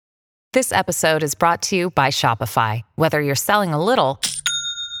This episode is brought to you by Shopify. Whether you're selling a little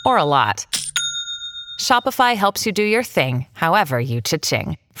or a lot, Shopify helps you do your thing, however you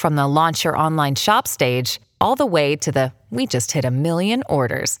cha-ching. From the launch your online shop stage, all the way to the we just hit 1 million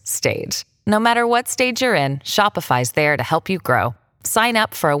orders stage. No matter what stage you're in, Shopify's there to help you grow. Sign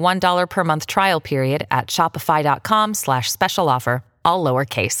up for a $1 per month trial period at shopify.com/special offer, all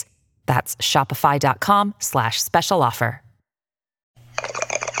lowercase. That's shopify.com/special offer.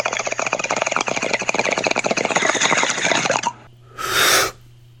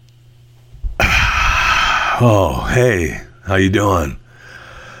 Oh, hey, how you doing?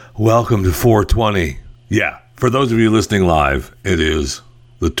 Welcome to 420. Yeah, for those of you listening live, it is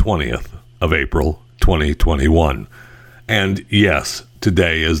the 20th of April, 2021. And yes,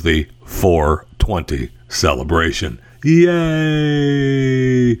 today is the 420 celebration.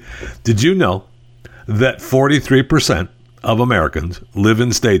 Yay! Did you know that 43% of Americans live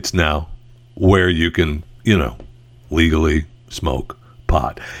in states now where you can, legally smoke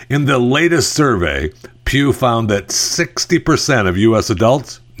pot? In the latest survey, Pew found that 60% of U.S.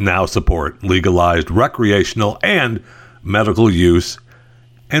 adults now support legalized recreational and medical use,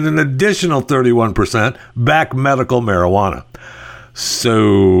 and an additional 31% back medical marijuana.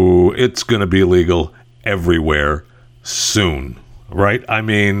 So it's going to be legal everywhere soon, right? I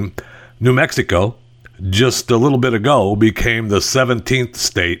mean, New Mexico, just a little bit ago, became the 17th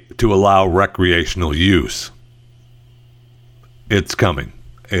state to allow recreational use. It's coming.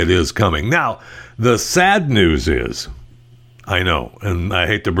 It is coming. Now, the sad news is, I know, and I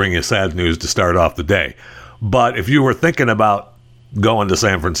hate to bring you sad news to start off the day, but if you were thinking about going to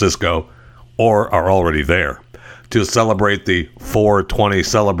San Francisco or are already there to celebrate the 420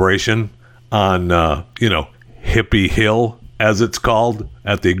 celebration on, Hippie Hill, as it's called,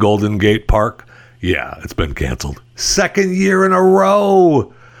 at the Golden Gate Park, yeah, it's been canceled. Second year in a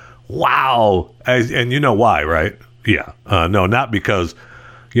row. Wow. And you know why, right? Yeah. No, not because,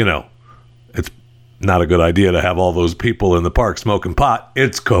 it's not a good idea to have all those people in the park smoking pot.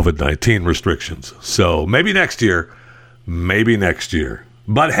 It's COVID-19 restrictions. So maybe next year.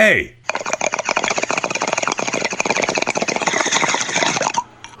 But hey,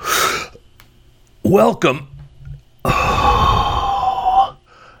 welcome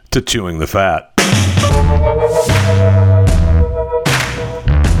to Chewing the Fat.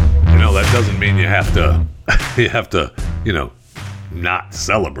 That doesn't mean you have to, not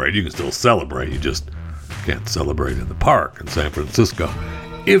celebrate. You can still celebrate. You just can't celebrate in the park in San Francisco.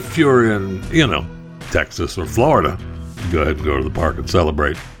 If you're in, Texas or Florida, go ahead and go to the park and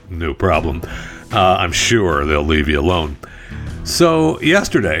celebrate. No problem. I'm sure they'll leave you alone. So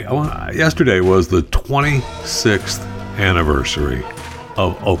yesterday was the 26th anniversary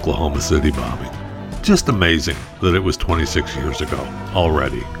of Oklahoma City bombing. Just amazing that it was 26 years ago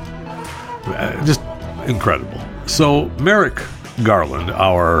already. Just incredible. So Merrick Garland,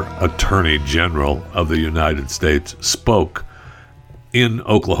 our Attorney General of the United States, spoke in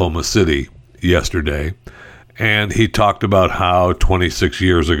Oklahoma City yesterday, and he talked about how 26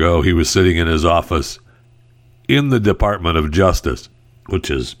 years ago he was sitting in his office in the Department of Justice, which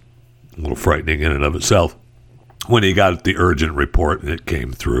is a little frightening in and of itself, when he got the urgent report and it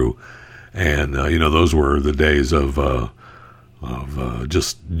came through. And, those were the days of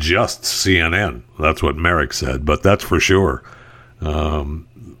just CNN. That's what Merrick said, but that's for sure. And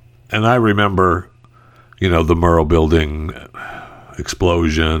I remember, the Murrah building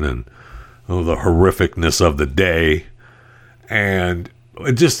explosion and the horrificness of the day. And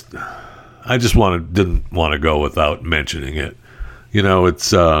I just didn't want to go without mentioning it.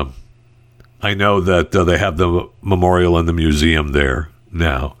 It's, I know that they have the memorial in the museum there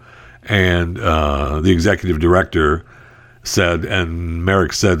now. And the executive director said, and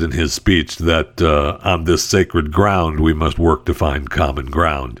Merrick said in his speech, that on this sacred ground, we must work to find common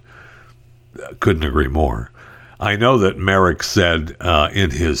ground. Couldn't agree more. I know that Merrick said in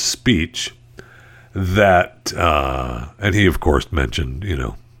his speech that, and he, of course, mentioned,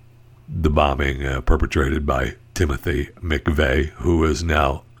 the bombing perpetrated by Timothy McVeigh, who is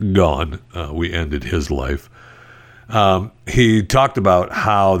now gone. We ended his life. He talked about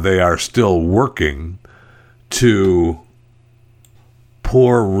how they are still working to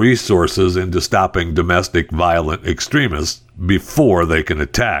pour resources into stopping domestic violent extremists before they can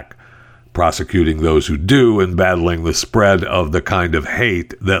attack, prosecuting those who do, and battling the spread of the kind of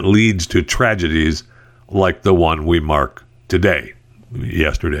hate that leads to tragedies like the one we mark today.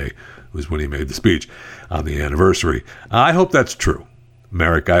 Yesterday was when he made the speech on the anniversary. I hope that's true.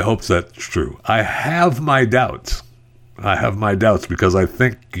 Merrick, I hope that's true. I have my doubts. Because I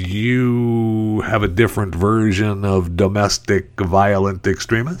think you have a different version of domestic violent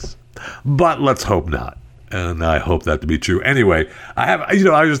extremists. But let's hope not. And I hope that to be true. Anyway,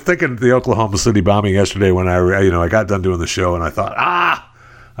 I was thinking the Oklahoma City bombing yesterday when I got done doing the show, and I thought,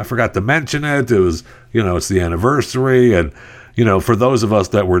 I forgot to mention it. It was, it's the anniversary. And, for those of us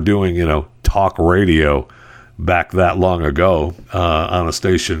that were doing, talk radio back that long ago on a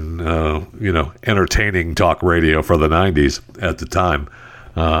station, entertaining talk radio for the 90s at the time,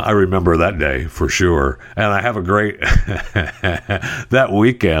 I remember that day for sure. And I have a great, that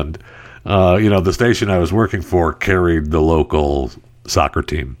weekend, the station I was working for carried the local soccer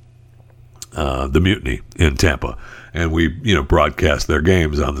team, the Mutiny in Tampa. And we, broadcast their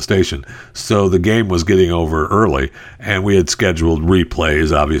games on the station. So the game was getting over early, and we had scheduled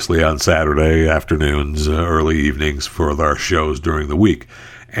replays, obviously, on Saturday afternoons, early evenings for our shows during the week.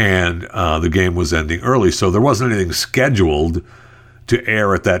 And the game was ending early, so there wasn't anything scheduled to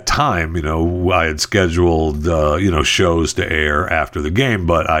air at that time. I had scheduled, shows to air after the game,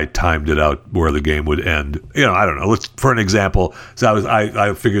 but I timed it out where the game would end. I don't know. For an example, so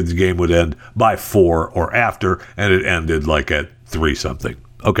I figured the game would end by 4 or after, and it ended like at 3 something.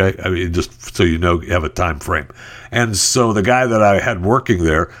 Okay. I mean, just so you have a time frame. And so the guy that I had working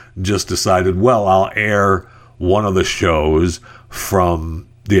there just decided, well, I'll air one of the shows from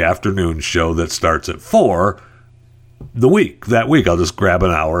the afternoon show that starts at 4 that week. I'll just grab an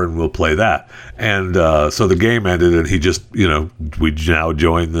hour and we'll play that. And so the game ended, and he just, we now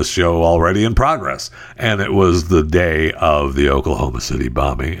joined this show already in progress. And it was the day of the Oklahoma City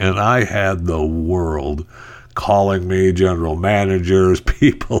bombing. And I had the world calling me, general managers,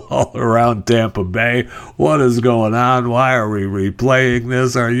 people all around Tampa Bay. What is going on? Why are we replaying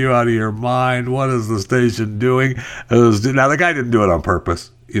this? Are you out of your mind? What is the station doing? Now, the guy didn't do it on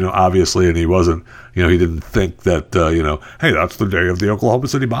purpose, obviously, and he wasn't, he didn't think that, hey, that's the day of the Oklahoma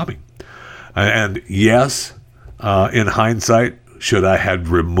City bombing. And yes, in hindsight, should I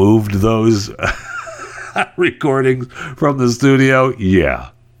have removed those recordings from the studio?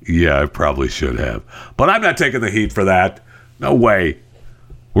 Yeah, I probably should have. But I'm not taking the heat for that. No way.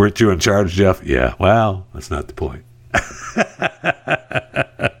 Weren't you in charge, Jeff? Yeah, well, that's not the point.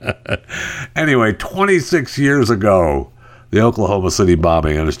 Anyway, 26 years ago, the Oklahoma City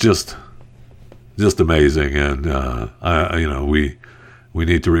bombing, and it's just amazing. And we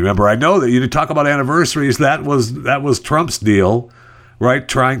need to remember. I know that you talk about anniversaries. That was Trump's deal, right?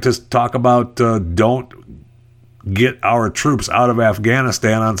 Trying to talk about don't get our troops out of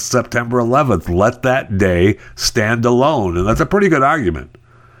Afghanistan on September 11th. Let that day stand alone, and that's a pretty good argument.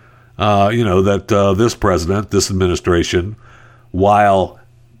 That this president, this administration, while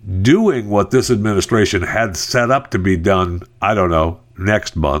doing what this administration had set up to be done,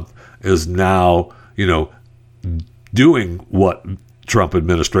 next month, is now, doing what Trump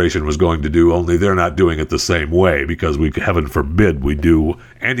administration was going to do, only they're not doing it the same way, because heaven forbid we do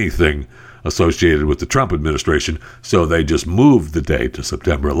anything associated with the Trump administration. So they just moved the day to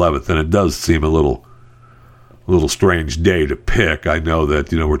September 11th, and it does seem a little strange day to pick. I know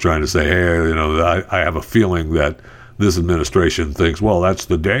that, we're trying to say, hey, I have a feeling that this administration thinks, well, that's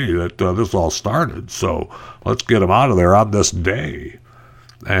the day that this all started, so let's get them out of there on this day.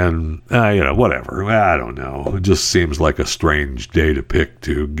 And, whatever. I don't know. It just seems like a strange day to pick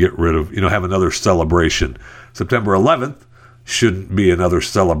to get rid of, have another celebration. September 11th shouldn't be another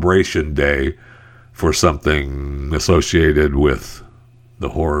celebration day for something associated with the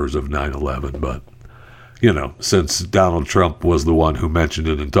horrors of 9/11. But, since Donald Trump was the one who mentioned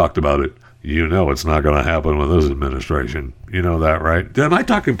it and talked about it, it's not going to happen with this administration. You know that, right? Am I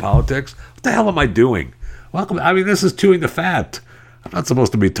talking politics? What the hell am I doing? Welcome. I mean, this is chewing the fat. I'm not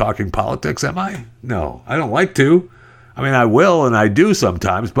supposed to be talking politics, am I? No, I don't like to. I mean, I will and I do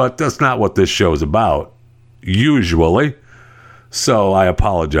sometimes, but that's not what this show is about, usually. So I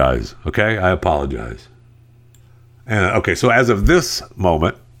apologize, okay? I apologize. And okay, so as of this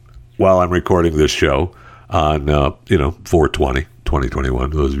moment, while I'm recording this show on,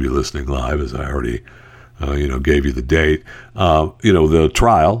 4/20/2021, those of you listening live, as I already, gave you the date, the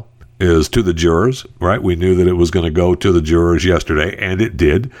trial is to the jurors, right? We knew that it was going to go to the jurors yesterday, and it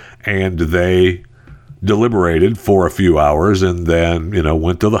did. And they deliberated for a few hours and then,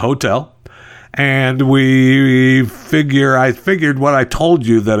 went to the hotel. And I figured what I told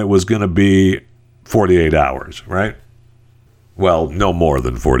you, that it was going to be 48 hours, right? Well, no more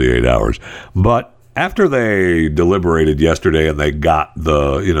than 48 hours. But after they deliberated yesterday and they got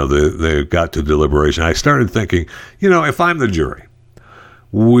they got to deliberation, I started thinking, if I'm the jury,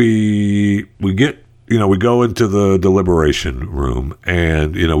 we get, we go into the deliberation room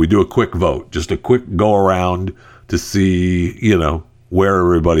and, we do a quick vote, just a quick go around to see, where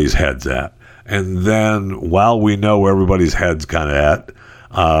everybody's head's at. And then while we know where everybody's head's kind of at,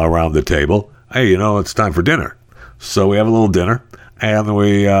 around the table. Hey, it's time for dinner. So we have a little dinner, and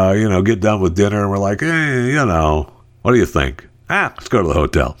we, get done with dinner, and we're like, hey, what do you think? Let's go to the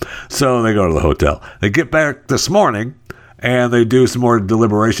hotel. So they go to the hotel. They get back this morning, and they do some more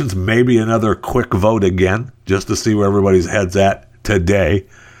deliberations, maybe another quick vote again, just to see where everybody's head's at today.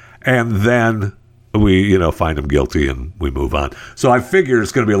 And then we, find him guilty, and we move on. So I figure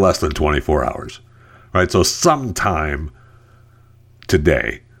it's going to be less than 24 hours, right? So sometime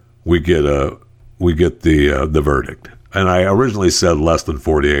today, we get the verdict. And I originally said less than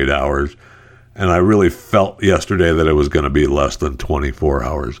 48 hours. And I really felt yesterday that it was going to be less than 24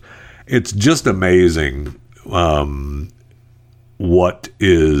 hours. It's just amazing what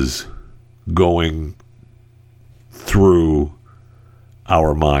is going through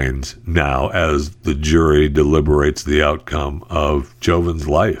our minds now as the jury deliberates the outcome of Chauvin's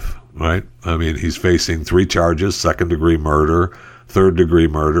life, right? I mean, he's facing 3 charges: second-degree murder, third-degree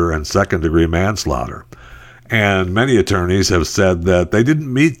murder, and second-degree manslaughter. And many attorneys have said that they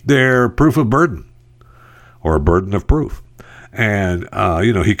didn't meet their proof of burden or a burden of proof. And,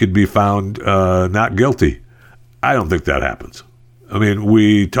 he could be found not guilty. I don't think that happens. I mean,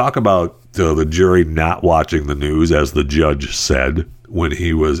 we talk about the jury not watching the news, as the judge said when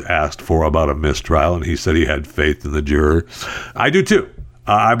he was asked about a mistrial, and he said he had faith in the juror. I do too.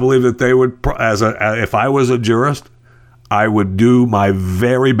 I believe that they would, if I was a jurist, I would do my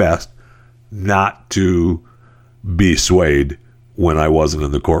very best not to be swayed when I wasn't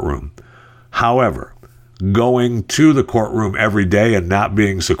in the courtroom. However, going to the courtroom every day and not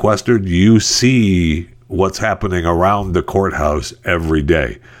being sequestered, you see what's happening around the courthouse every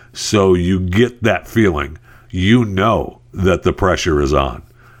day. So you get that feeling. You know that the pressure is on.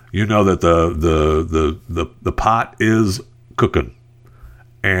 You know that the pot is cooking.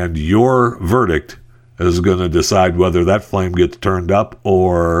 And your verdict is going to decide whether that flame gets turned up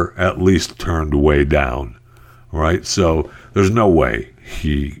or at least turned way down. Right? So there's no way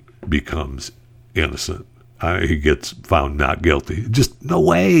he becomes innocent. He gets found not guilty. Just no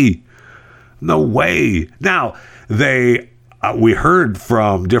way. No way. Now, we heard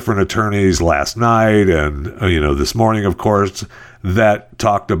from different attorneys last night and, this morning, of course, that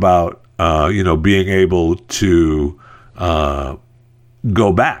talked about, being able to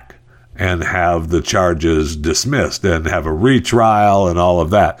go back and have the charges dismissed and have a retrial and all of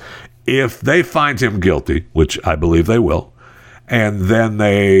that. If they find him guilty, which I believe they will, and then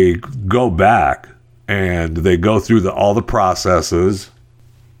they go back and they go through all the processes,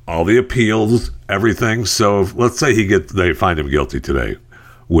 all the appeals, everything. So let's say they find him guilty today,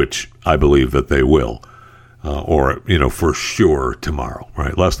 which I believe that they will, or for sure tomorrow.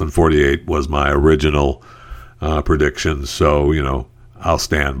 Right, less than 48 was my original prediction. So I'll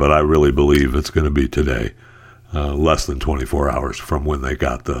stand, but I really believe it's going to be today, less than 24 hours from when they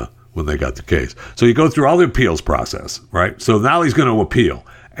got the case. So you go through all the appeals process, right? So now he's going to appeal,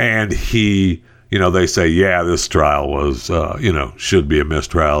 and they say, yeah, this trial was, should be a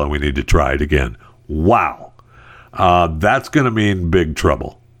mistrial, and we need to try it again. Wow. That's going to mean big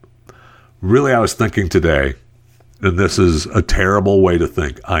trouble. Really, I was thinking today, and this is a terrible way to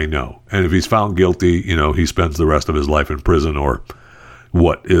think, I know. And if he's found guilty, he spends the rest of his life in prison, or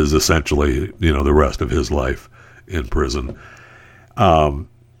what is essentially, the rest of his life in prison.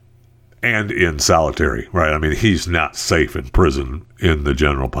 And in solitary, right? I mean, he's not safe in prison in the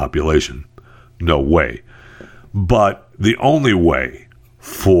general population. No way. But the only way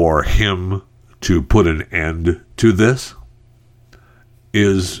for him to put an end to this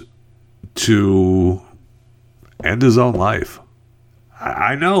is to end his own life.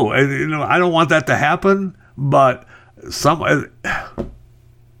 I know, I don't want that to happen, but the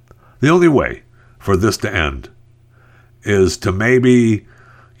only way for this to end is to maybe,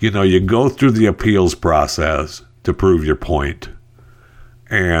 you go through the appeals process to prove your point,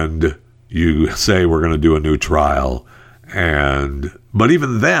 and you say we're going to do a new trial, but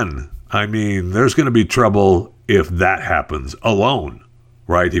even then, I mean, there's going to be trouble if that happens alone,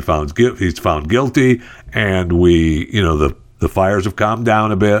 right? He's found guilty, and the fires have calmed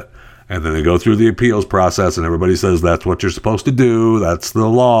down a bit, and then they go through the appeals process, and everybody says that's what you're supposed to do. That's the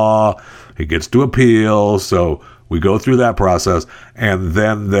law. He gets to appeal, so we go through that process, and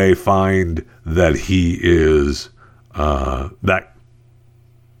then they find that he is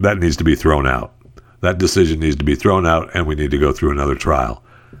that needs to be thrown out. That decision needs to be thrown out, and we need to go through another trial.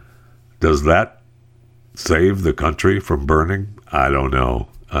 Does that save the country from burning? I don't know.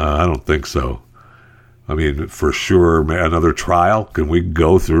 I don't think so. I mean, for sure, another trial. Can we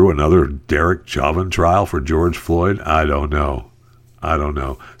go through another Derek Chauvin trial for George Floyd? I don't know.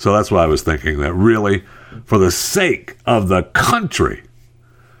 So that's why I was thinking that really, for the sake of the country,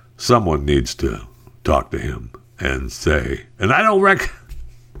 someone needs to talk to him and say, and I don't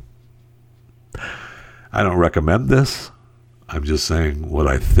recommend this. I'm just saying what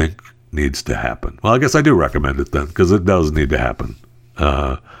I think needs to happen. Well, I guess I do recommend it then, because it does need to happen.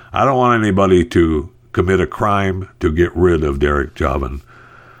 I don't want anybody to commit a crime to get rid of Derek Chauvin,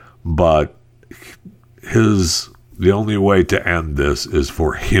 but the only way to end this is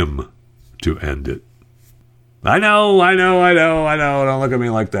for him to end it. I know. Don't look at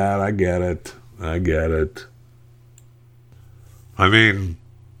me like that. I get it. I mean,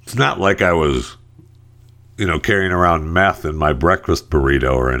 it's not like I was, carrying around meth in my breakfast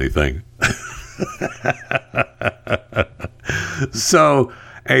burrito or anything. So,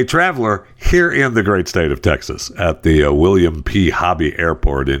 a traveler here in the great state of Texas at the William P. Hobby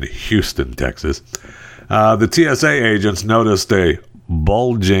Airport in Houston, Texas, the TSA agents noticed a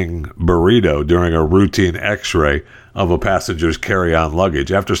bulging burrito during a routine x-ray of a passenger's carry-on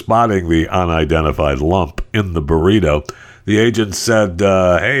luggage. After spotting the unidentified lump in the burrito, the agent said,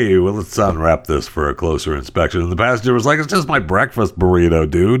 hey, well, let's unwrap this for a closer inspection. And the passenger was like, it's just my breakfast burrito,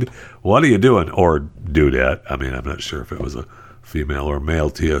 dude. What are you doing? Or dudette. I mean, I'm not sure if it was a female or male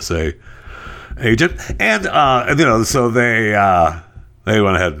TSA agent. And, so they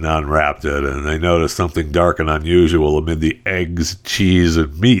went ahead and unwrapped it, and they noticed something dark and unusual amid the eggs, cheese,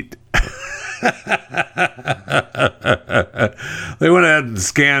 and meat. They went ahead and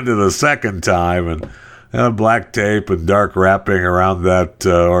scanned it a second time, and black tape and dark wrapping around that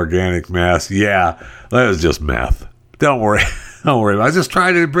organic mass. Yeah, that was just meth. Don't worry. I was just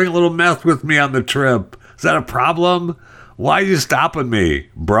trying to bring a little meth with me on the trip. Is that a problem? Why are you stopping me,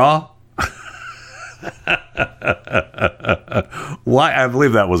 bruh? Why? I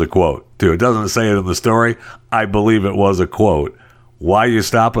believe that was a quote, too. It doesn't say it in the story. I believe it was a quote. Why you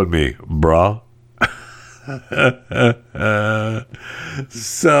stopping me, bruh?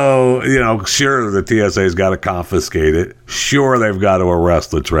 So, sure, the TSA's got to confiscate it. Sure, they've got to arrest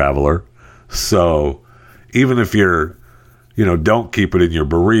the traveler. So, even if you're, don't keep it in your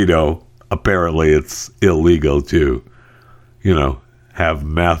burrito, apparently it's illegal to, have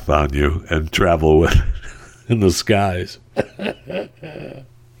meth on you and travel with it in the skies.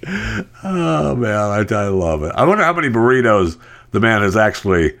 Oh, man, I love it. I wonder how many burritos the man has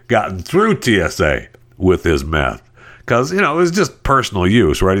actually gotten through TSA with his meth. Because, it was just personal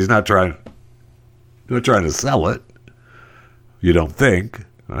use, right? He's not trying to sell it. You don't think.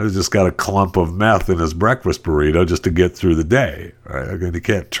 He's just got a clump of meth in his breakfast burrito just to get through the day, right? I mean, he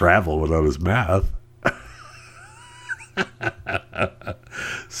can't travel without his meth.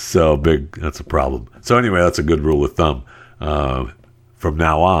 So that's a problem. So anyway, that's a good rule of thumb. From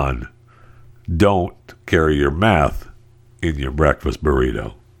now on, don't carry your meth in your breakfast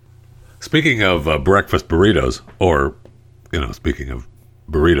burrito. Speaking of breakfast burritos, or, speaking of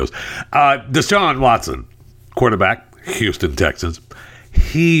burritos, Deshaun Watson, quarterback, Houston Texans,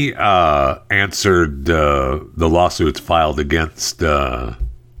 he answered the lawsuits filed against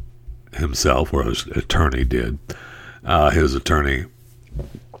himself, or his attorney did. His attorney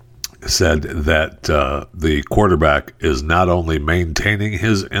said that the quarterback is not only maintaining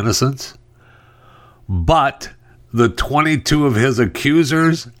his innocence, but the 22 of his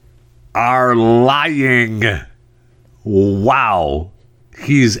accusers are lying. Wow.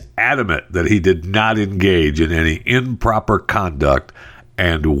 He's adamant that he did not engage in any improper conduct,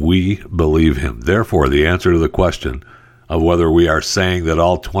 and we believe him. Therefore, the answer to the question of whether we are saying that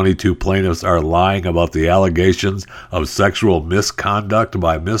all 22 plaintiffs are lying about the allegations of sexual misconduct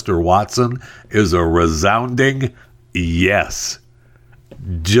by Mr. Watson is a resounding yes.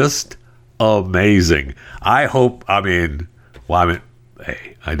 Just amazing. I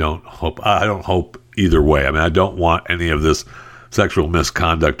don't hope either way. I mean, I don't want any of this sexual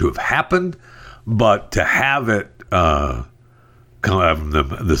misconduct to have happened, but to have it come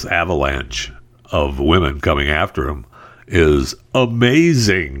from this avalanche of women coming after him is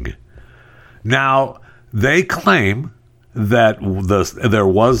amazing. Now, they claim that there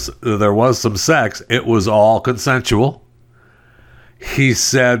was some sex. It was all consensual. He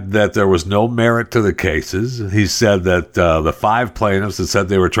said that there was no merit to the cases. He said that the 5 plaintiffs that said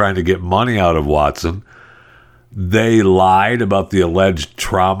they were trying to get money out of Watson, they lied about the alleged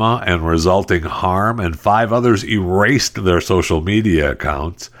trauma and resulting harm, and 5 others erased their social media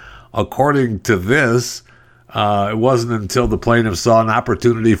accounts. According to this, it wasn't until the plaintiffs saw an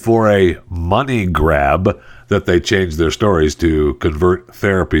opportunity for a money grab that they changed their stories to convert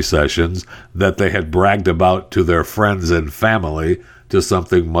therapy sessions that they had bragged about to their friends and family to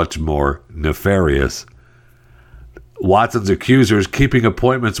something much more nefarious. Watson's accusers keeping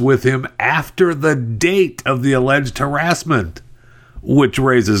appointments with him after the date of the alleged harassment. which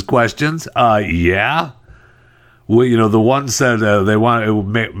raises questions. Yeah. Well, the one said they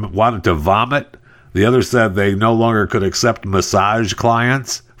wanted to vomit. The other said they no longer could accept massage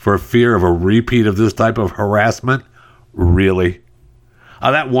clients for fear of a repeat of this type of harassment. Really?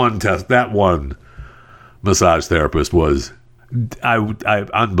 That one massage therapist was, I don't want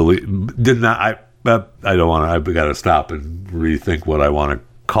to, I've got to stop and rethink what I want to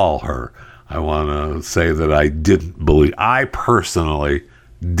call her. I want to say that I personally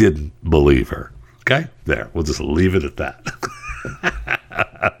didn't believe her. Okay? There. We'll just leave it at that.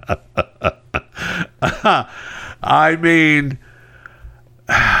 I mean,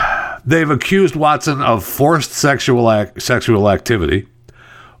 they've accused Watson of forced sexual activity,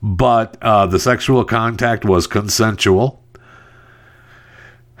 but the sexual contact was consensual.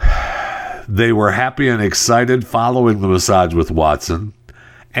 They were happy and excited following the massage with Watson,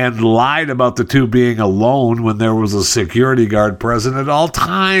 and lied about the two being alone when there was a security guard present at all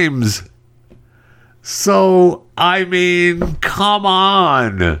times. So, I mean, come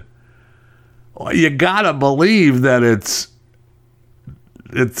on. You gotta believe that it's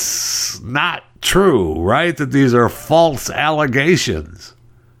not true, right? That these are false allegations.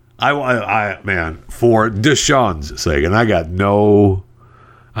 Man, for Deshaun's sake, and I got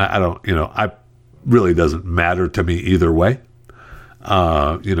I don't, I really doesn't matter to me either way.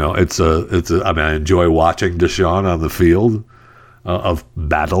 I enjoy watching Deshaun on the field of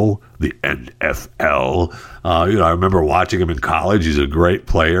battle, the NFL. I remember watching him in college. He's a great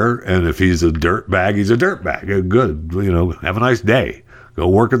player, and if he's a dirtbag, he's a dirtbag. Good, have a nice day. Go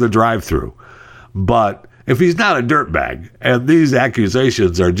work at the drive-thru. But if he's not a dirtbag, and these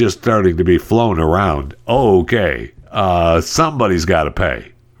accusations are just starting to be flown around, okay, somebody's got to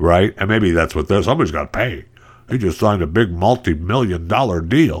pay, right? And maybe that's what somebody's got to pay. He just signed a big multi-million-dollar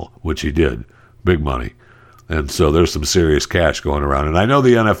deal, which he did. Big money. And so there's some serious cash going around. And I know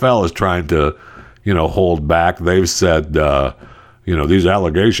the NFL is trying to, hold back. They've said, these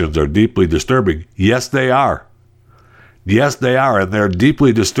allegations are deeply disturbing. Yes, they are. Yes, they are. And they're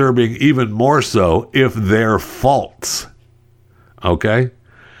deeply disturbing even more so if they're false. Okay?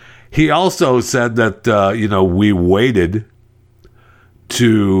 He also said that, we waited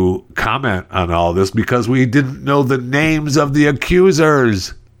to comment on all this because we didn't know the names of the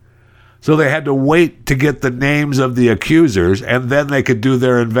accusers. So they had to wait to get the names of the accusers, and then they could do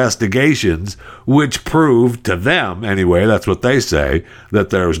their investigations, which proved to them, anyway, that's what they say, that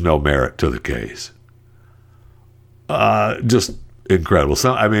there was no merit to the case. Just incredible.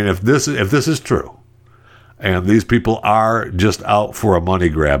 So, I mean, if this is true, and these people are just out for a money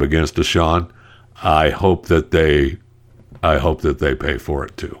grab against Deshaun, I hope that they pay for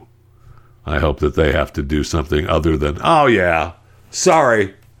it too. I hope that they have to do something other than, oh yeah,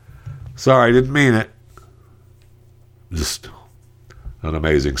 sorry, didn't mean it. Just an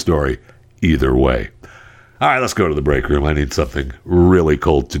amazing story either way. All right, let's go to the break room. I need something really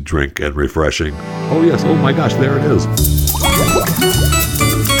cold to drink and refreshing. Oh yes, oh my gosh, there it is. I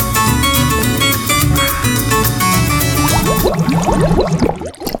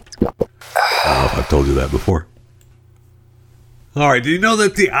don't know if I've told you that before. All right, do you know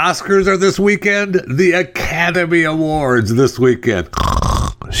that the Oscars are this weekend? The Academy Awards this weekend.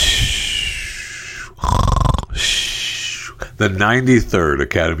 The 93rd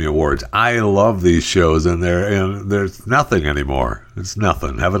Academy Awards. I love these shows, and there's nothing anymore. It's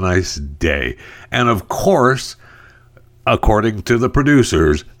nothing. Have a nice day. And of course, according to the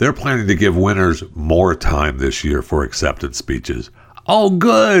producers, they're planning to give winners more time this year for acceptance speeches. Oh,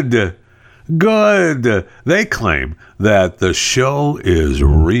 good. Good. They claim that the show is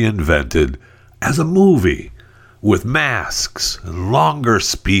reinvented as a movie with masks and longer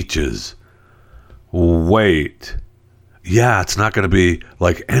speeches. Wait. Yeah, it's not going to be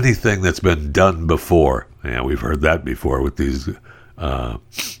like anything that's been done before. Yeah, we've heard that before with these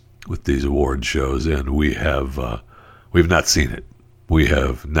award shows, and we've not seen it. We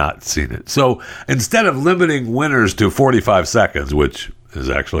have not seen it. So instead of limiting winners to 45 seconds, which is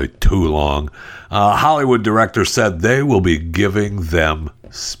actually too long, Hollywood director said they will be giving them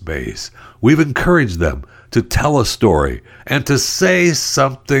space. We've encouraged them to tell a story and to say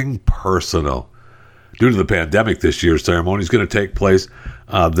something personal. Due to the pandemic, this year's ceremony is going to take place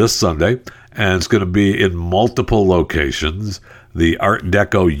this Sunday, and it's going to be in multiple locations. The Art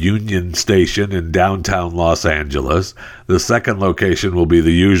Deco Union Station in downtown Los Angeles. The second location will be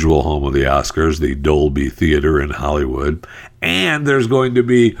the usual home of the Oscars, the Dolby Theater in Hollywood. And there's going to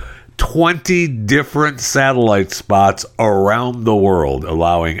be 20 different satellite spots around the world,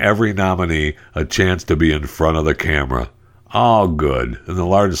 allowing every nominee a chance to be in front of the camera. Oh, good. And the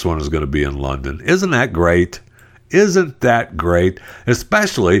largest one is going to be in London. Isn't that great? Isn't that great?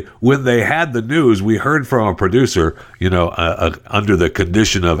 Especially when they had the news, we heard from a producer, under the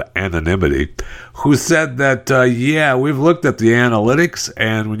condition of anonymity, who said that, we've looked at the analytics,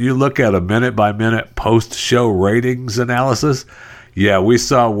 and when you look at a minute-by-minute post-show ratings analysis, we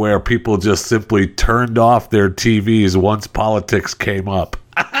saw where people just simply turned off their TVs once politics came up.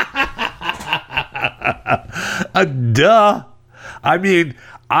 Duh. I mean,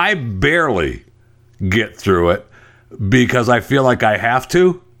 I barely get through it because I feel like I have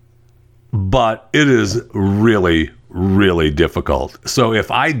to, but it is really, really difficult. So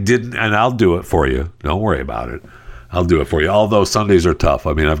if I didn't, and I'll do it for you, don't worry about it. I'll do it for you. Although Sundays are tough.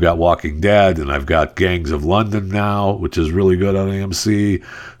 I mean, I've got Walking Dead and I've got Gangs of London now, which is really good on AMC.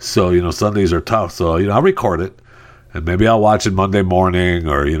 So, Sundays are tough. So, I'll record it and maybe I'll watch it Monday morning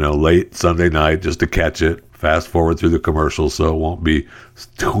or, late Sunday night just to catch it. Fast forward through the commercials so it won't be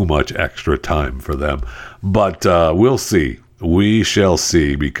too much extra time for them. But we'll see. We shall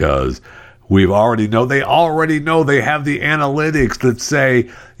see, because they already know they have the analytics that say,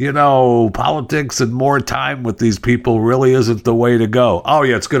 politics and more time with these people really isn't the way to go. Oh,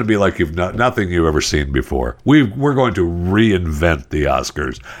 yeah, it's going to be like nothing you've ever seen before. We're going to reinvent the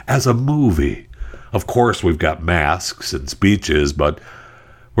Oscars as a movie. Of course, we've got masks and speeches, but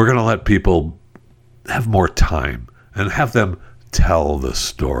we're going to let people have more time and have them tell the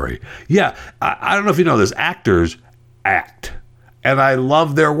story. Yeah, I don't know if you know this. Actors act, and I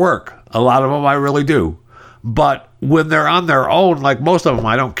love their work. A lot of them I really do. But when they're on their own, like most of them,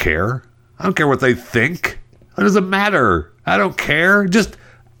 I don't care. I don't care what they think. It doesn't matter. I don't care. Just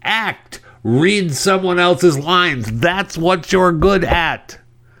act. Read someone else's lines. That's what you're good at.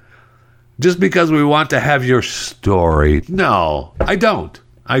 Just because we want to have your story. No, I don't.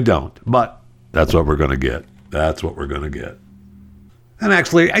 But that's what we're going to get. And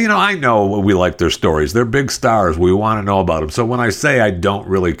actually, I know we like their stories. They're big stars. We want to know about them. So when I say I don't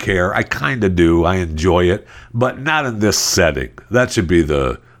really care, I kind of do. I enjoy it, but not in this setting. That's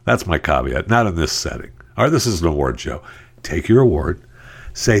my caveat. Not in this setting. All right, this is an award show. Take your award.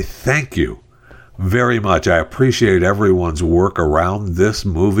 Say thank you very much. I appreciate everyone's work around this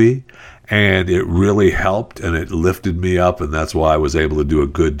movie. And it really helped, and it lifted me up, and that's why I was able to do a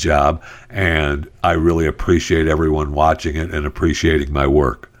good job. And I really appreciate everyone watching it and appreciating my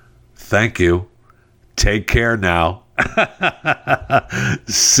work. Thank you. Take care now.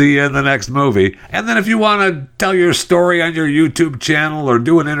 See you in the next movie. And then if you want to tell your story on your YouTube channel or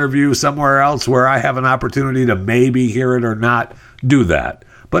do an interview somewhere else where I have an opportunity to maybe hear it or not, do that.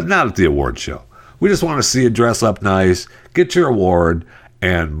 But not at the award show. We just want to see you dress up nice, get your award,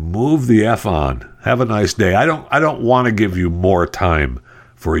 and move the F on. Have a nice day. I don't want to give you more time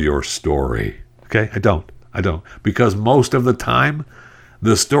for your story. Okay? I don't. Because most of the time,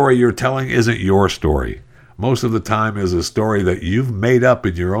 the story you're telling isn't your story. Most of the time is a story that you've made up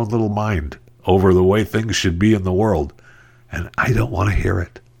in your own little mind over the way things should be in the world. And I don't want to hear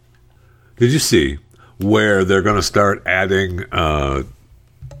it. Did you see where they're going to start adding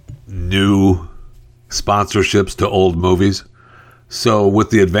new sponsorships to old movies? So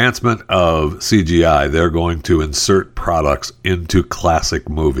with the advancement of CGI, they're going to insert products into classic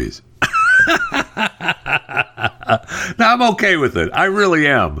movies. Now, I'm okay with it. I really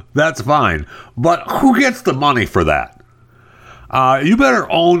am. That's fine. But who gets the money for that? You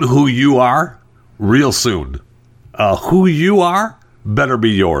better own who you are real soon. Who you are better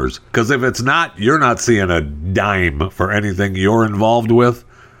be yours. Because if it's not, you're not seeing a dime for anything you're involved with.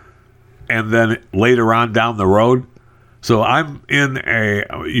 And then later on down the road, so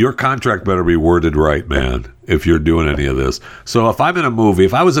your contract better be worded right, man, if you're doing any of this. So if I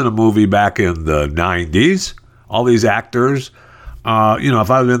was in a movie back in the 90s, all these actors,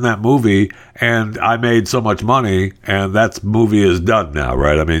 if I was in that movie and I made so much money and that movie is done now,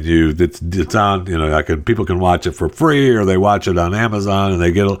 right? I mean, it's on, people can watch it for free or they watch it on Amazon and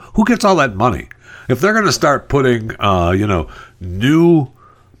they who gets all that money? If they're going to start putting, new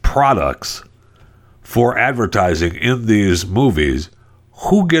products for advertising in these movies,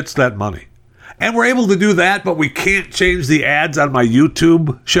 who gets that money? And we're able to do that, but we can't change the ads on my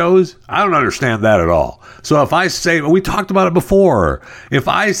YouTube shows? I don't understand that at all. So if I say, we talked about it before, if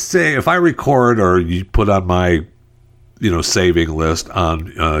I record or you put on my, saving list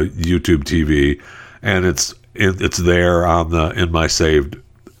on YouTube TV, and it's there in my saved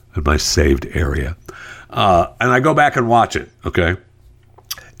area, and I go back and watch it, okay?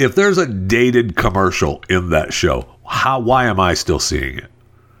 If there's a dated commercial in that show, why am I still seeing it?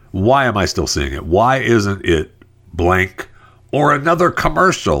 Why am I still seeing it? Why isn't it blank or another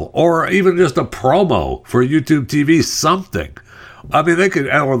commercial or even just a promo for YouTube TV, something? I mean, they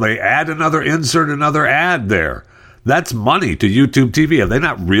add another ad there. That's money to YouTube TV. Have they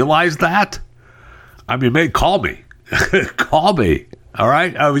not realized that? I mean, call me. Call me. All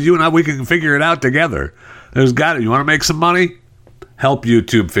right? You and I, we can figure it out together. You want to make some money? Help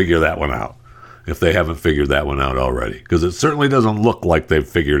YouTube figure that one out, if they haven't figured that one out already. Because it certainly doesn't look like they've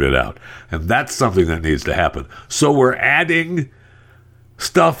figured it out. And that's something that needs to happen. So we're adding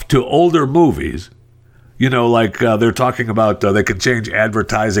stuff to older movies. Like they're talking about they can change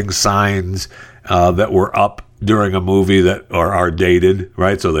advertising signs that were up during a movie that are dated,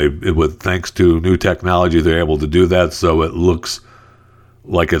 right? So thanks to new technology, they're able to do that. So it looks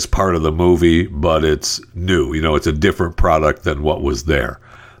like it's part of the movie, but it's new. It's a different product than what was there.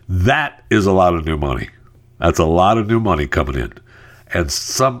 That is a lot of new money. That's a lot of new money coming in. And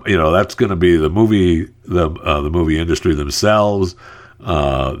that's going to be the movie industry themselves,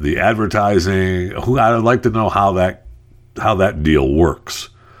 the advertising. I'd like to know how that deal works.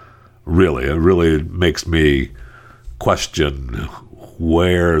 Really, it really makes me question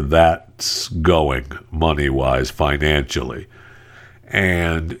where that's going money-wise, financially.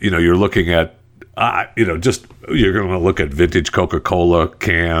 And, you're looking at, you're going to look at vintage Coca-Cola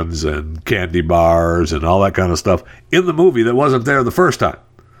cans and candy bars and all that kind of stuff in the movie that wasn't there the first time.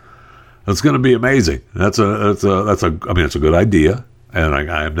 It's going to be amazing. It's a good idea. And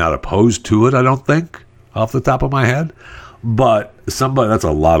I am not opposed to it, I don't think, off the top of my head. But that's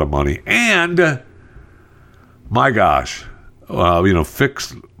a lot of money. And, my gosh,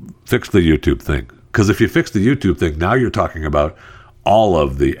 fix the YouTube thing. Because if you fix the YouTube thing, now you're talking about all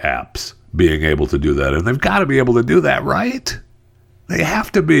of the apps being able to do that. And they've got to be able to do that, right? They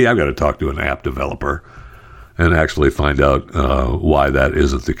have to be. I've got to talk to an app developer and actually find out why that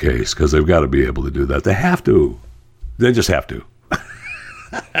isn't the case. Because they've got to be able to do that. They have to. They just have to.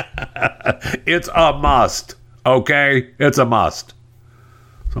 It's a must. Okay? It's a must.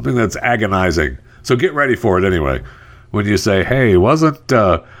 Something that's agonizing. So get ready for it anyway. When you say, hey, wasn't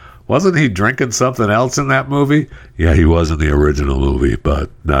he drinking something else in that movie? Yeah, he was in the original movie,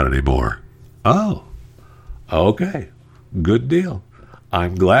 but not anymore. Oh, okay. Good deal.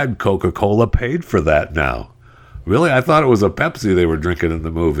 I'm glad Coca-Cola paid for that now. Really? I thought it was a Pepsi they were drinking in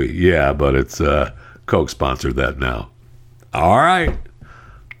the movie. Yeah, but it's Coke sponsored that now. All right.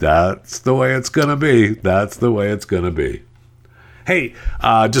 That's the way it's going to be. That's the way it's going to be. Hey,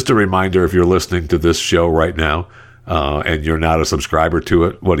 just a reminder, if you're listening to this show right now, and you're not a subscriber to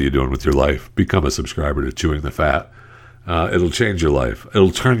it, what are you doing with your life? Become a subscriber to Chewing the Fat. It'll change your life.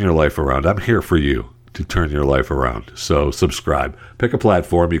 It'll turn your life around. I'm here for you to turn your life around. So subscribe. Pick a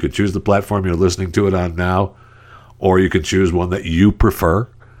platform. You can choose the platform you're listening to it on now, or you can choose one that you prefer,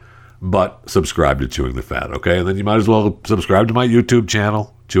 but subscribe to Chewing the Fat, okay? And then you might as well subscribe to my YouTube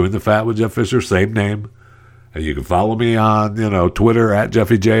channel, Chewing the Fat with Jeff Fisher, same name. And you can follow me on, Twitter at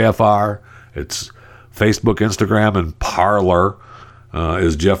JeffyJFR. It's Facebook, Instagram, and Parler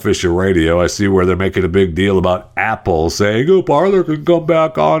is Jeff Fisher Radio. I see where they're making a big deal about Apple saying, Parler can come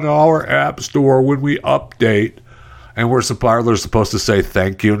back on our app store when we update. And Parler's supposed to say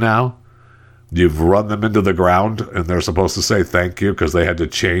thank you now. You've run them into the ground, and they're supposed to say thank you because they had to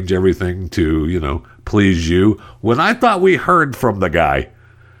change everything to, please you. When I thought we heard from the guy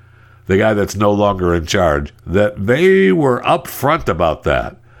that's no longer in charge, that they were upfront about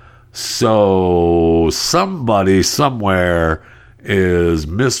that. So somebody somewhere is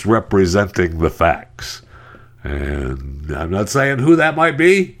misrepresenting the facts. And I'm not saying who that might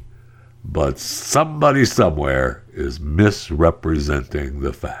be, but somebody somewhere is misrepresenting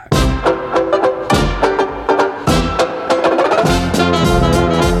the facts.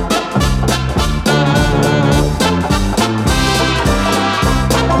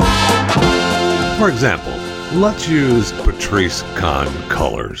 For example, let's use Patrisse Khan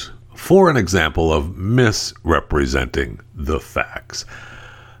colors for an example of misrepresenting the facts.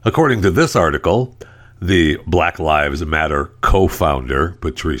 According to this article, the Black Lives Matter co-founder,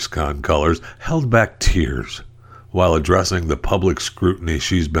 Patrisse Khan Colors, held back tears while addressing the public scrutiny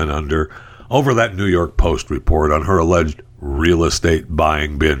she's been under over that New York Post report on her alleged real estate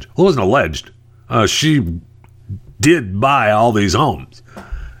buying binge. Well, it wasn't alleged. She did buy all these homes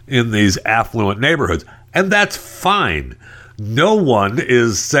in these affluent neighborhoods, and that's fine. No one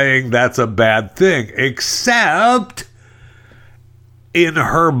is saying that's a bad thing, except in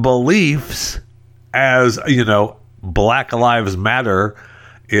her beliefs as, Black Lives Matter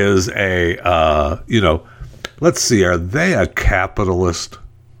is let's see, are they a capitalist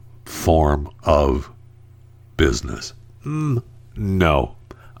form of business? No.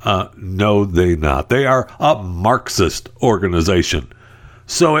 No, they not. They are a Marxist organization.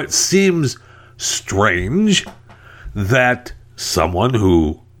 So it seems strange that someone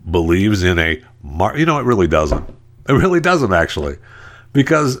who believes in it really doesn't. It really doesn't, actually.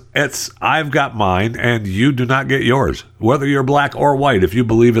 Because I've got mine and you do not get yours. Whether you're black or white, if you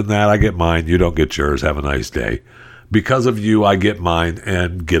believe in that, I get mine, you don't get yours. Have a nice day. Because of you, I get mine,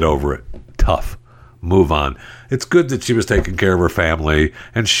 and get over it. Tough. Move on. It's good that she was taking care of her family,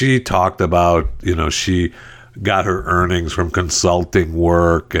 and she talked about, she got her earnings from consulting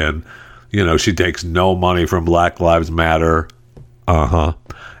work, and, she takes no money from Black Lives Matter.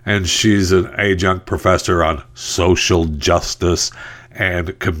 And she's an adjunct professor on social justice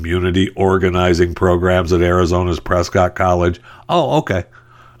and community organizing programs at Arizona's Prescott College. Oh, okay.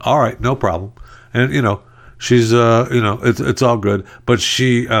 All right, no problem. And, she's, it's all good. But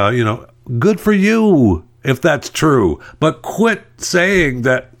she, good for you, if that's true. But quit saying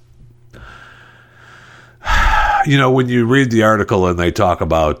that, when you read the article and they talk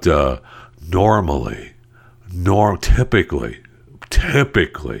about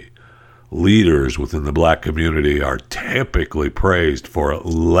typically, leaders within the black community are typically praised for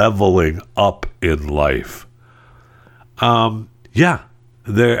leveling up in life. Everyone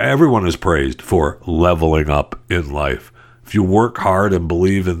is praised for leveling up in life. If you work hard and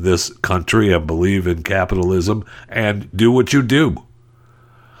believe in this country and believe in capitalism and do what you do.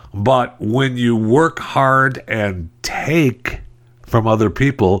 But when you work hard and take from other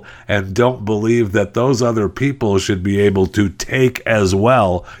people and don't believe that those other people should be able to take as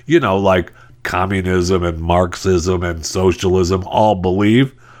well, like communism and Marxism and socialism all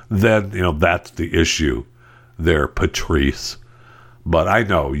believe, then, that's the issue there, Patrice. But I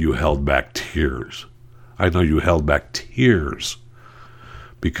know you held back tears.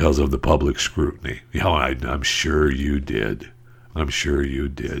 Because of the public scrutiny. I'm sure you did.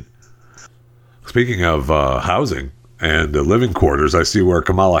 Speaking of housing and living quarters, I see where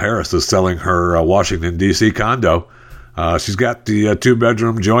Kamala Harris is selling her Washington, D.C. condo. She's got the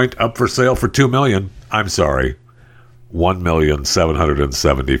 2-bedroom joint up for sale for $2 million. I'm sorry,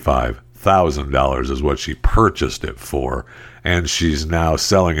 $1,775,000 is what she purchased it for, and she's now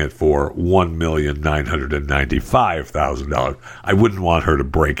selling it for $1,995,000. I wouldn't want her to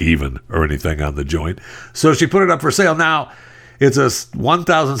break even or anything on the joint, so she put it up for sale. Now, it's a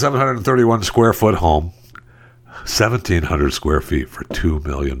 1,731 square foot home. 1,700 square feet for $2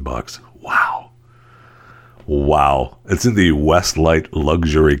 million. Wow. It's in the Westlight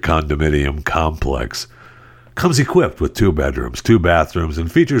Luxury Condominium Complex. Comes equipped with 2 bedrooms, 2 bathrooms,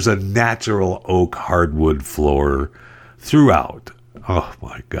 and features a natural oak hardwood floor throughout. Oh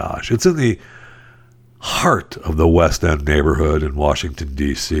my gosh. It's in the heart of the West End neighborhood in Washington,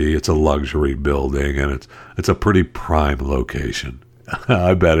 D.C. It's a luxury building, and it's a pretty prime location.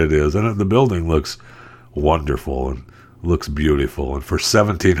 I bet it is. And the building looks wonderful and looks beautiful, and for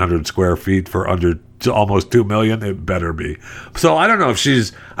 1,700 square feet for under almost $2 million, it better be. So I don't know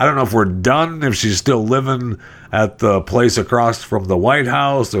if we're done, if she's still living at the place across from the White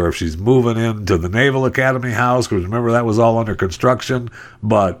House, or if she's moving into the Naval Academy house, because remember that was all under construction.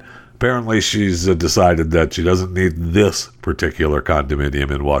 But apparently she's decided that she doesn't need this particular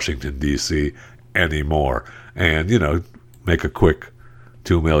condominium in Washington, D.C. anymore, and make a quick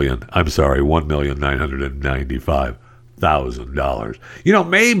 $1,995,000.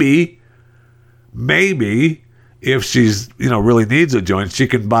 Maybe if she's, really needs a joint, she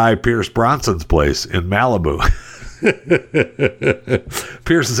can buy Pierce Bronson's place in Malibu.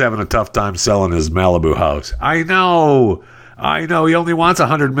 Pierce is having a tough time selling his Malibu house. I know. He only wants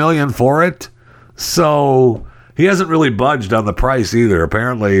 $100 million for it. So he hasn't really budged on the price either.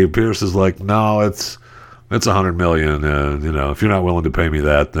 Apparently Pierce is like, no, it's $100 million, and if you're not willing to pay me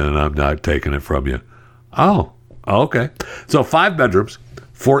that, then I'm not taking it from you. Oh, okay. So 5 bedrooms,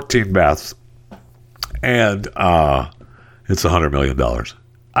 14 baths, and it's $100 million.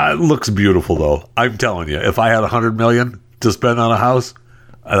 It looks beautiful, though. I'm telling you, if I had $100 million to spend on a house,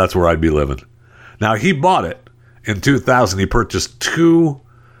 that's where I'd be living. Now, he bought it in 2000. He purchased 2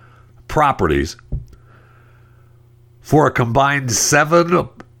 properties for a combined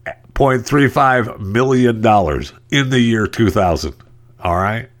 $7.35 million in the year 2000. All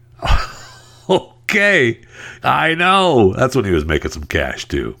right. Okay. I know. That's when he was making some cash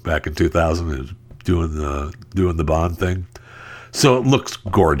too. Back in 2000, he was doing the bond thing. So it looks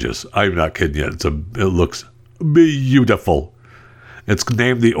gorgeous. I'm not kidding you. It looks beautiful. It's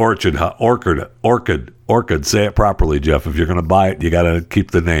named the Orchid. Say it properly, Jeff. If you're going to buy it, you got to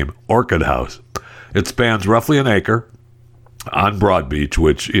keep the name Orchid House. It spans roughly an acre on Broad Beach,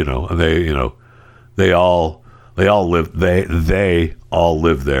 which they all live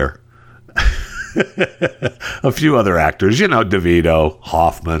there. A few other actors, DeVito,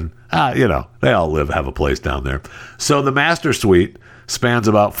 Hoffman, they all have a place down there. So the master suite spans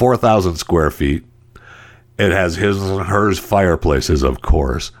about 4,000 square feet. It has his and hers fireplaces, of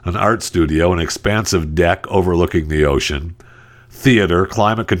course, an art studio, an expansive deck overlooking the ocean, theater,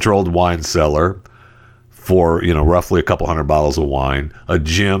 climate-controlled wine cellar for, roughly a couple hundred bottles of wine, a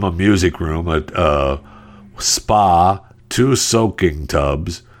gym, a music room, a spa, 2 soaking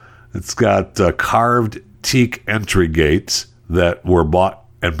tubs. It's got carved teak entry gates that were bought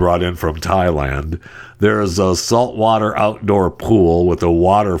and brought in from Thailand. There's a saltwater outdoor pool with a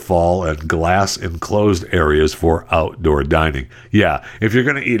waterfall and glass enclosed areas for outdoor dining. Yeah, if you're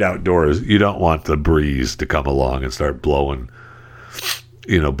going to eat outdoors, you don't want the breeze to come along and start blowing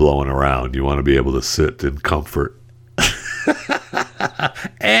around. You want to be able to sit in comfort.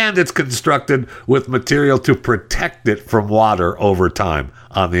 And it's constructed with material to protect it from water over time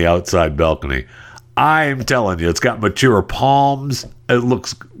on the outside balcony. I'm telling you, it's got mature palms. It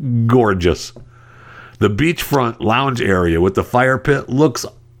looks gorgeous. The beachfront lounge area with the fire pit looks...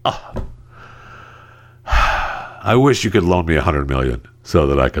 I wish you could loan me $100 million so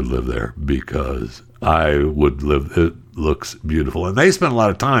that I could live there, because I would live... It looks beautiful. And they spent a lot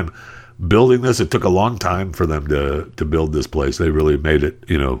of time building this. It took a long time for them to build this place. They really made it,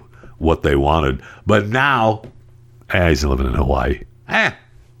 what they wanted. But now, he's living in Hawaii.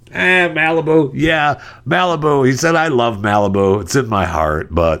 Malibu. Yeah, Malibu. He said, I love Malibu. It's in my heart,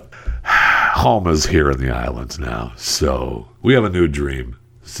 but home is here in the islands now. So we have a new dream.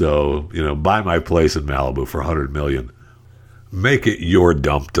 So, buy my place in Malibu for $100 million. Make it your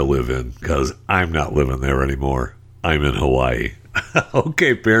dump to live in, because I'm not living there anymore. I'm in Hawaii.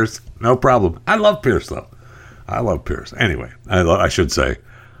 Okay, Pierce. No problem. I love Pierce, though. I love Pierce. Anyway, I should say,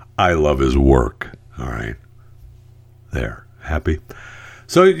 I love his work. All right. There. Happy?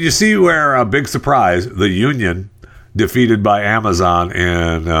 So you see where, a big surprise, the union, defeated by Amazon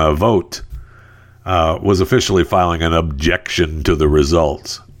in a vote, was officially filing an objection to the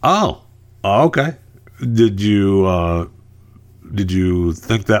results. Oh, okay. Did you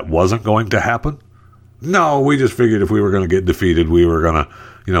think that wasn't going to happen? No, we just figured if we were going to get defeated, we were going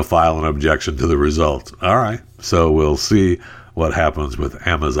to, file an objection to the results. All right. So we'll see what happens with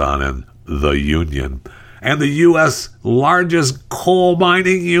Amazon and the union. And the U.S. largest coal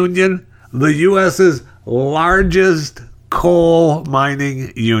mining union, the U.S.'s largest coal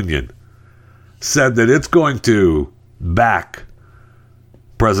mining union, said that it's going to back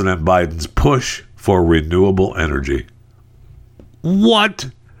President Biden's push for renewable energy. What?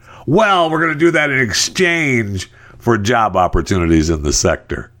 Well, we're going to do that in exchange for job opportunities in the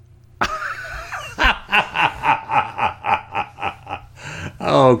sector.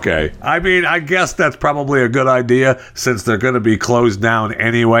 Okay. I mean, I guess that's probably a good idea, since they're going to be closed down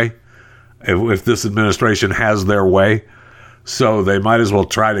anyway, if this administration has their way. So they might as well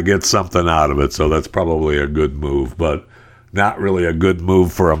try to get something out of it. So that's probably a good move, but not really a good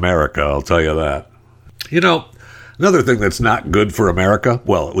move for America, I'll tell you that. Another thing that's not good for America,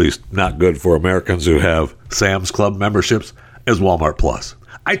 well, at least not good for Americans who have Sam's Club memberships, is Walmart Plus.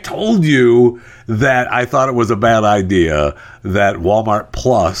 I told you that I thought it was a bad idea that Walmart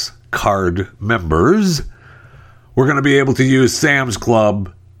Plus card members were going to be able to use Sam's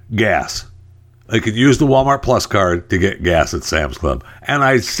Club gas. They could use the Walmart Plus card to get gas at Sam's Club. And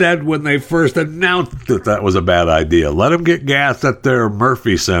I said when they first announced that was a bad idea, let them get gas at their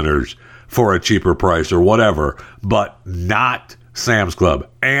Murphy centers for a cheaper price or whatever, but not Sam's Club.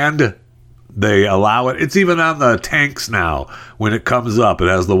 And they allow it. It's even on the tanks now. When it comes up, it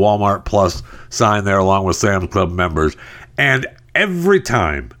has the Walmart Plus sign there along with Sam's Club members. And every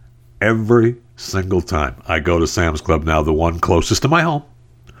single time I go to Sam's Club now, the one closest to my home,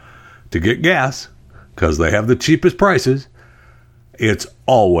 to get gas, because they have the cheapest prices, it's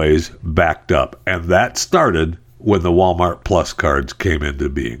always backed up. And that started when the Walmart Plus cards came into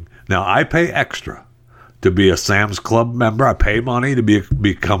being. Now, I pay extra to be a Sam's Club member. I pay money to be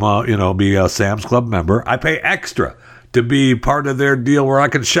a Sam's Club member. I pay extra to be part of their deal where I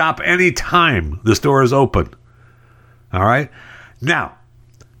can shop anytime the store is open. All right? Now,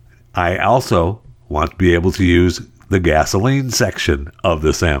 I also want to be able to use the gasoline section of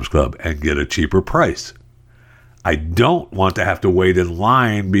the Sam's Club and get a cheaper price. I don't want to have to wait in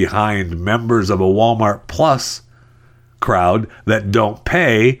line behind members of a Walmart Plus crowd that don't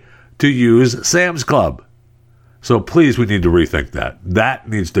pay to use Sam's Club. So please, we need to rethink that. That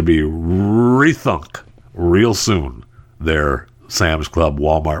needs to be rethunk real soon. There, Sam's Club,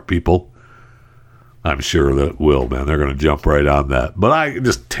 Walmart people. I'm sure that will, man. They're going to jump right on that. But it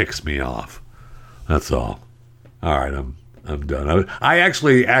just ticks me off. That's all. All right, I'm done. I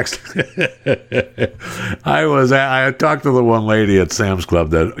talked to the one lady at Sam's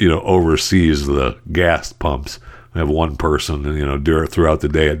Club that oversees the gas pumps We have one person, throughout the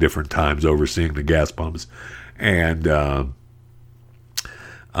day at different times overseeing the gas pumps. And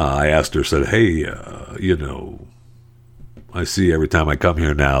I asked her, said, hey, I see every time I come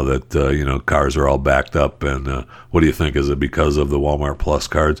here now that, cars are all backed up. And what do you think? Is it because of the Walmart Plus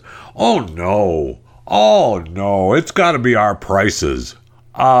cards? Oh, no. It's got to be our prices.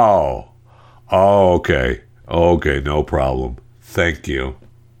 Oh, okay. Okay, no problem. Thank you.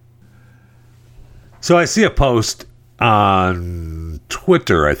 So I see a post on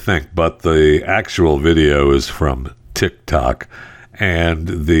Twitter, I think, but the actual video is from TikTok.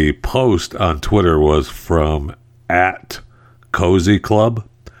 And the post on Twitter was from @CozyClub.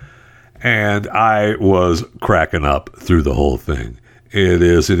 And I was cracking up through the whole thing. It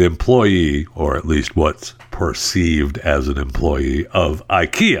is an employee, or at least what's perceived as an employee of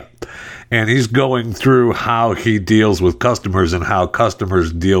IKEA. And he's going through how he deals with customers and how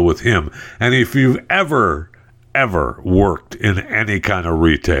customers deal with him. And if you've ever worked in any kind of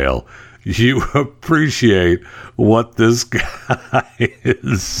retail, you appreciate what this guy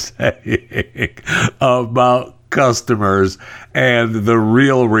is saying about customers and the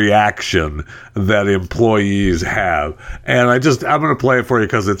real reaction that employees have. And I'm going to play it for you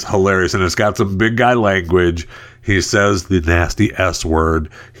because it's hilarious, and it's got some big guy language. He says the nasty S word.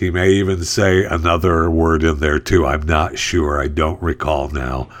 He may even say another word in there too. I'm not sure. I don't recall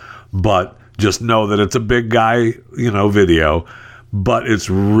now. But just know that it's a big guy, video, but it's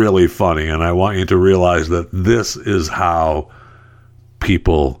really funny. And I want you to realize that this is how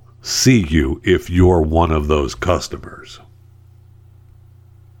people see you if you're one of those customers.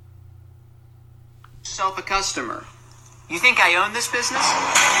 Self a customer. You think I own this business?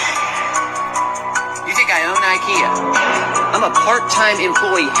 You think I own IKEA? I'm a part-time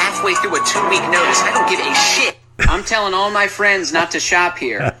employee halfway through a 2-week notice. I don't give a shit. I'm telling all my friends not to shop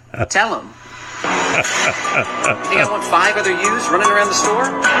here. Tell them. Think I want 5 other yous running around the store?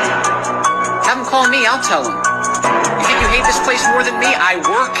 Have them call me, I'll tell them. You think you hate this place more than me? I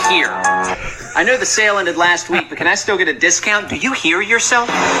work here. I know the sale ended last week, but can I still get a discount? Do you hear yourself?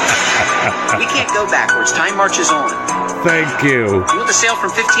 We can't go backwards. Time marches on. Thank you. You want the sale from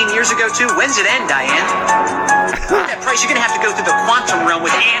 15 years ago, too? When's it end, Diane? At that price, you're going to have to go through the quantum realm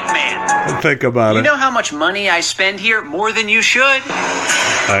with Ant-Man. Think about it. You know how much money I spend here? More than you should.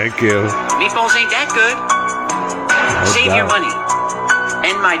 Thank you. Meatballs ain't that good. Save your money.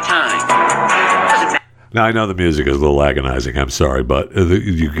 And my time. Doesn't matter. Now, I know the music is a little agonizing. I'm sorry, but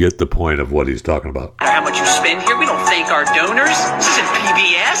you get the point of what he's talking about. How much you spend here? We don't thank our donors. This isn't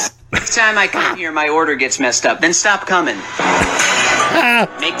PBS. Next time I come here, my order gets messed up. Then stop coming.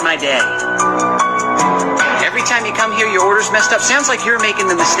 Make my day. Every time you come here, your order's messed up. Sounds like you're making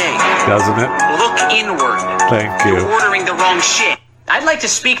the mistake. Doesn't it? Look inward. Thank you. You're ordering the wrong shit. I'd like to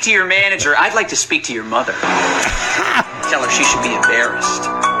speak to your manager. I'd like to speak to your mother. Tell her she should be embarrassed.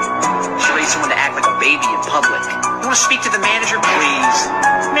 She raised someone to act like a baby in public. You want to speak to the manager, please?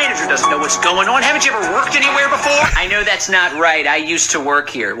 The manager doesn't know what's going on. Haven't you ever worked anywhere before? I know that's not right. I used to work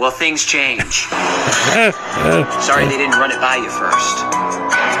here. Well, things change. Sorry they didn't run it by you first.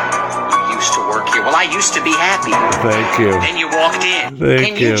 You used to work here. Well, I used to be happy. Thank you. Then you walked in.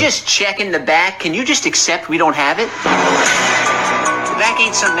 Can you just check in the back? Can you just accept we don't have it? The back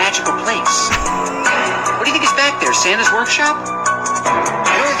ain't some magical place. What do you think is back there? Santa's workshop?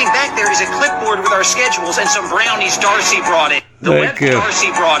 The only thing back there is a clipboard with our schedules and some brownies Darcy brought it. Darcy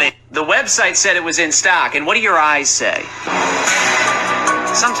brought it. The website said it was in stock. And what do your eyes say?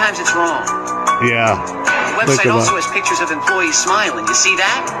 Sometimes it's wrong. Yeah. The website also has pictures of employees smiling. You see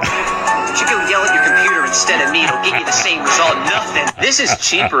that? You should go yell at your computer instead of me. It'll get you the same result. Nothing. This is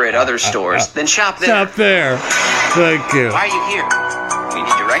cheaper at other stores. Then shop there. Shop there. Thank you. Why are you here? You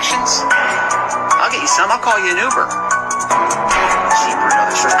need directions? I'll get you some. I'll call you an Uber. Cheaper at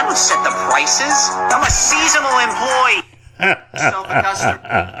other stores. I don't set the prices. I'm a seasonal employee.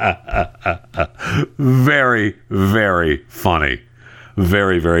 Very, very funny.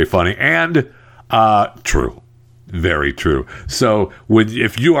 Very, very funny. And true. Very true. So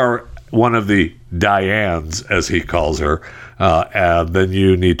if you are one of the Dianes, as he calls her, then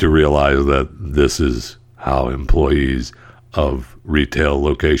you need to realize that this is how employees of retail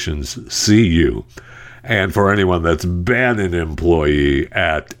locations see you. And for anyone that's been an employee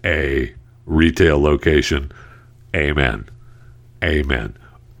at a retail location, amen. Amen.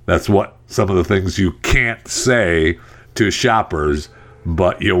 That's what some of the things you can't say to shoppers,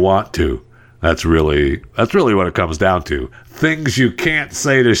 but you want to. That's really what it comes down to. Things you can't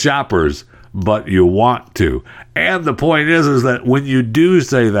say to shoppers, but you want to. And the point is that when you do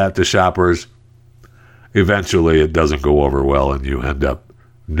say that to shoppers, eventually it doesn't go over well and you end up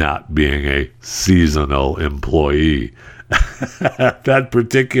not being a seasonal employee at that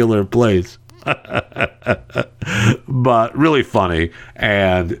particular place. But really funny,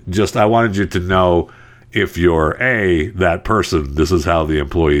 and just I wanted you to know, if you're that person, this is how the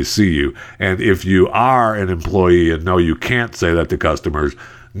employees see you. And if you are an employee and know you can't say that to customers,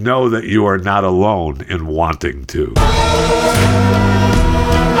 know that you are not alone in wanting to.